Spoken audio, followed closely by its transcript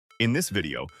In this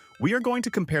video, we are going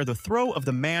to compare the throw of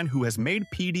the man who has made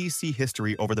PDC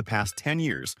history over the past 10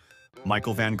 years,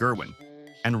 Michael van Gerwen,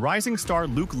 and rising star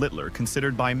Lukelittler,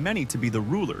 considered by many to be the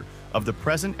ruler of the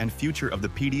present and future of the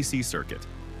PDC circuit.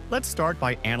 Let's start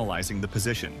by analyzing the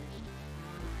position.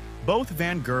 Both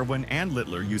van Gerwen and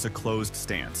Littler use a closed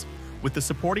stance, with the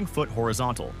supporting foot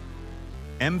horizontal.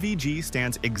 MVG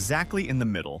stands exactly in the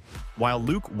middle, while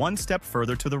Luke one step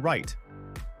further to the right.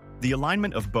 The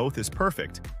alignment of both is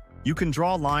perfect. You can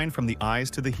draw a line from the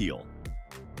eyes to the heel.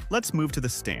 Let's move to the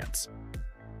stance.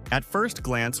 At first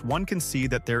glance, one can see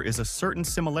that there is a certain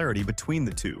similarity between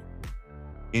the two.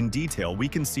 In detail, we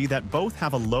can see that both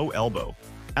have a low elbow,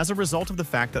 as a result of the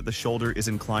fact that the shoulder is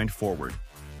inclined forward.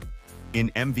 In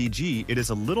MVG, it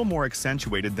is a little more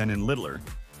accentuated than in Littler,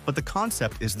 but the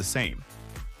concept is the same.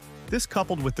 This,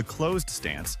 coupled with the closed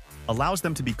stance, allows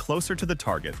them to be closer to the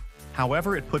target,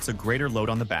 however it puts a greater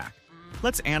load on the back.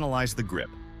 Let's analyze the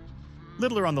grip.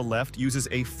 Littler on the left uses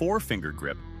a four-finger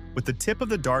grip, with the tip of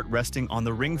the dart resting on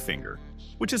the ring finger,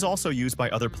 which is also used by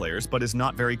other players but is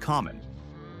not very common.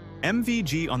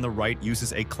 MVG on the right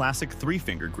uses a classic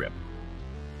three-finger grip.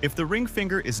 If the ring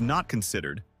finger is not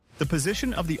considered, the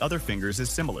position of the other fingers is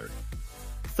similar.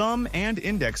 Thumb and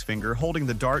index finger holding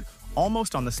the dart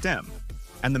almost on the stem,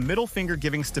 and the middle finger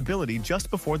giving stability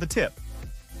just before the tip.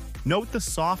 Note the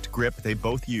soft grip they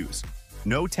both use.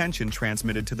 No tension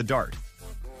transmitted to the dart.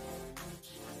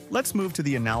 Let's move to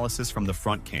the analysis from the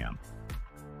front cam.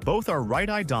 Both are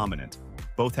right-eye dominant.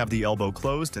 Both have the elbow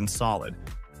closed and solid,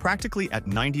 practically at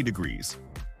 90 degrees.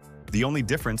 The only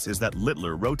difference is that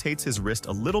Littler rotates his wrist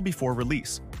a little before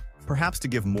release, perhaps to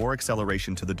give more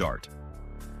acceleration to the dart.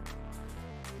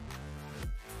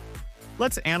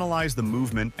 Let's analyze the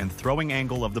movement and throwing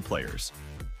angle of the players.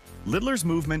 Littler's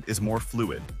movement is more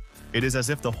fluid. It is as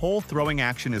if the whole throwing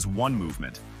action is one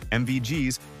movement.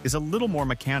 MVG's is a little more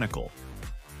mechanical.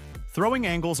 Throwing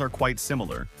angles are quite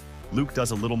similar. Luke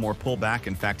does a little more pull back,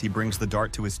 in fact he brings the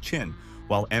dart to his chin,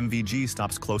 while MVG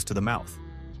stops close to the mouth.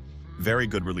 Very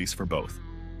good release for both.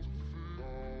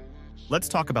 Let's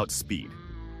talk about speed.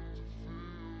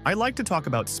 I like to talk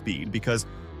about speed because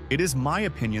it is my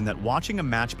opinion that watching a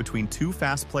match between two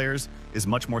fast players is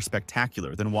much more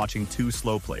spectacular than watching two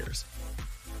slow players.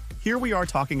 Here we are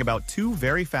talking about two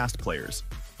very fast players,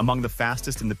 among the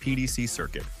fastest in the PDC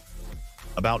circuit.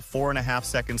 About 4.5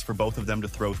 seconds for both of them to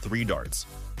throw 3 darts.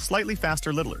 Slightly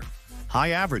faster Littler.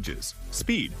 High averages,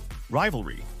 speed,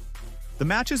 rivalry. The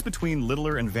matches between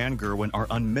Littler and van Gerwen are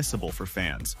unmissable for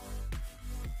fans.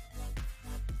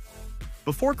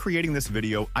 Before creating this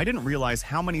video, I didn't realize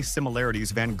how many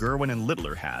similarities van Gerwen and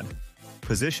Littler had.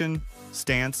 Position,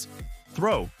 stance,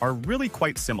 throw are really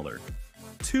quite similar.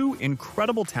 Two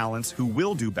incredible talents who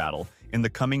will do battle in the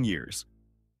coming years.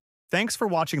 Thanks for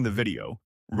watching the video.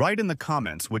 Write in the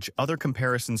comments which other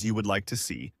comparisons you would like to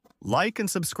see. Like and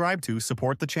subscribe to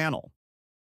support the channel.